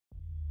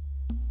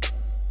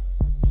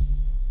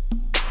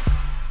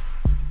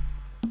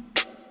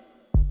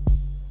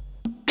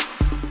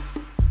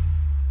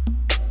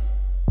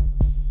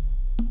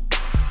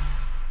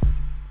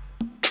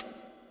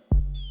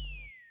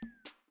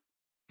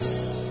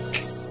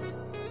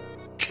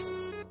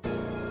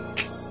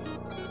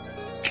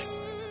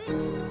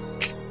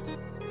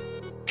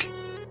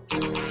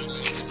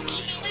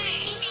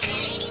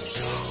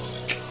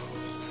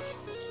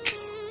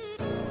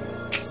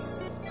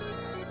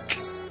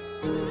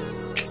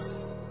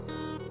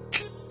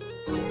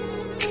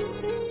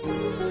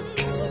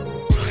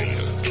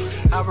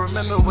I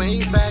remember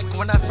way back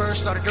when I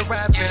first started to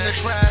rap in the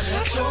trap.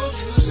 I told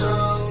you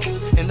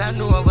so. And I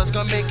knew I was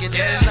gonna make it,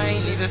 and I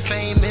ain't even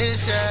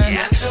famous yet.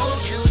 I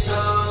told you so.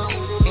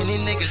 Any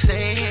niggas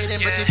stay hating,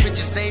 but these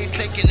bitches stay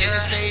faking, and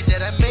they say that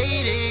I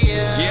made it,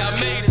 Yeah, I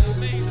made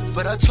it.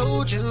 But I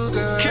told you,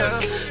 girl.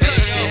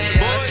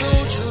 I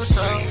told you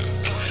so.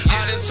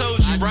 I done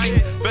told you,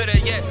 right? Better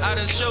yet, I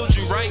done showed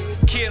you, right?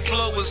 Kid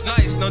flow was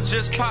nice, no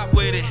just pop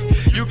with it.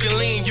 You can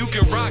lean, you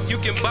can rock, you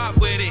can bop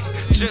with it.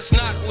 Just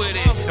knock with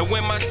it. And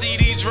when my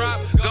CD drop,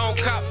 gon'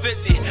 cop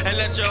 50 and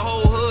let your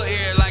whole hood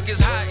hear like it's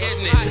hot,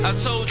 isn't it? I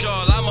told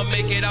y'all I'ma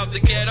make it out the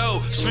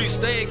ghetto. Streets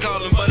stay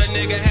calling, but a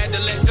nigga had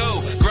to let go.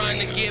 Grind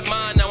to get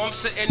mine, now I'm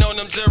sitting on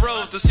them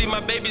zeros to see my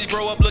babies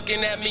grow up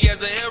looking at me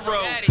as a hero.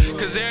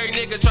 Cause every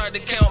nigga tried to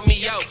count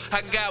me out.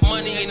 I got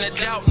money in the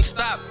doubt and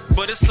stop,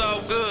 but it's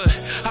all good.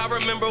 I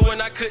remember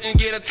when I couldn't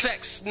get a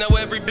text. Now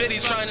every biddy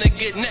trying to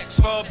get next.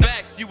 Fall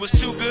back, you was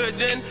too good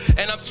then,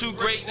 and I'm too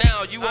great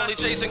now. You only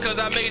chasing cause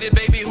I made it,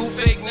 baby, who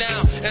fake now?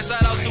 And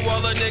shout out to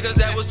all the niggas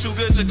that was too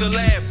good to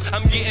collab.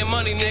 I'm getting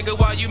money, nigga,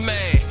 why you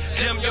mad?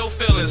 Dim your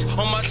feelings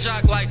on my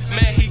jock like,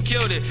 man, he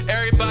killed it.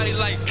 Everybody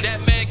like, that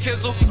man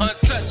Kizzle,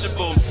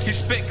 untouchable. He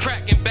spit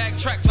crack and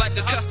backtracks like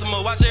a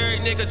customer. Watch every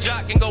nigga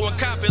jock and go and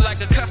copy like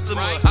a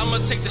customer.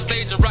 I'ma take the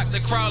stage and rock the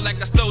crowd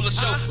like I stole a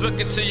show.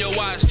 Look into your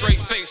eyes, straight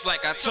face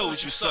like I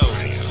told you so.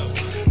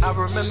 I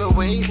remember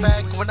way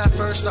back when I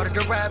first started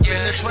to rap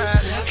in the trap.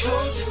 I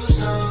told you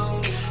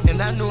so.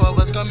 And I knew I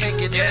was gonna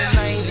make it, and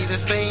I ain't even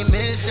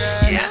famous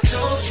yet. I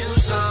told you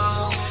so.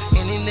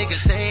 Any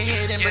niggas stay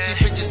hating, but these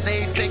bitches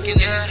stay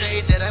faking, and they say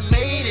that I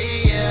made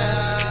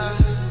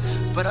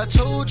it, But I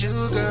told you,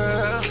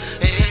 girl,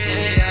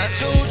 I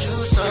told you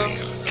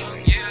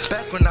so.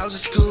 Back when I was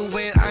in school,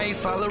 when I ain't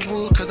follow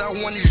rules, cause I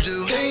wanted to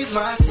do things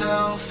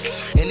myself.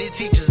 And the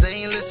teachers,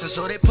 they ain't listen,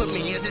 so they put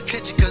me in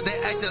detention, cause they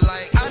acted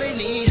like I didn't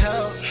need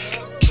help.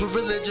 True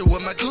religion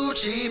with my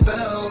Gucci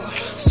belt.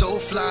 So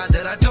fly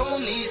that I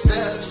don't need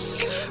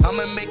steps.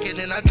 I'ma make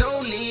it and I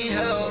don't need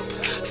help.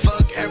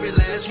 Fuck every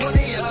last one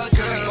of y'all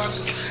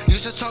girls.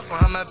 Used to talk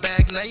behind my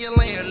back, now you're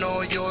laying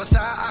on yours.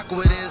 How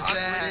awkward is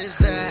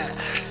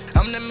that?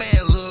 I'm the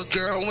man, little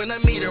girl, when I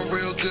meet her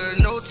real good.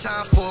 No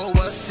time for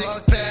a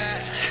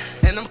six-pack.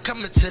 And I'm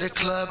coming to the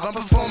club, I'm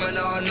performing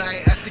all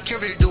night. At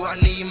security, do I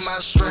need my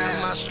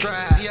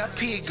strap?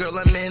 VIP girl,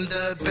 I'm in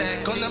the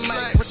back. On the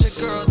mic with the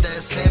girl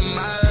that's in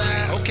my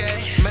life.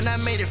 Okay, man, I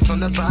made it from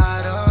the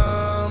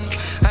bottom.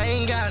 I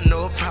ain't got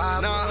no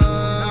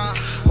problems.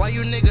 Why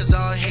you niggas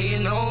all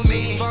hating on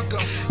me?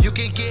 You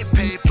can get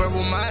paper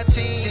with my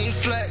team.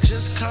 Flex,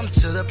 just come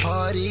to the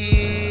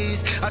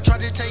parties. I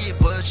tried to tell you,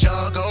 but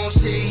y'all gon'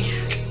 see.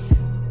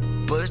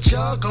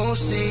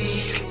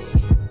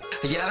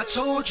 Yeah, I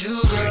told you,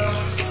 girl.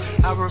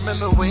 I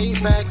remember way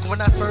back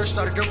when I first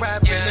started to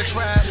rap in the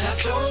trap. I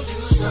told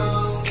you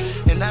so.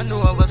 And I knew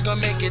I was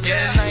gonna make it,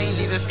 and I ain't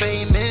even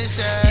famous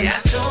yet.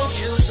 I told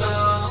you so.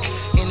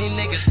 Any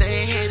niggas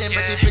stay hating,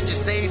 but these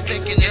bitches stay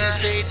faking, and they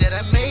say that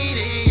I made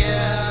it,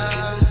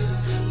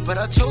 But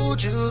I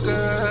told you,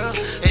 girl,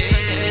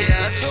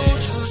 I told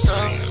you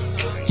so.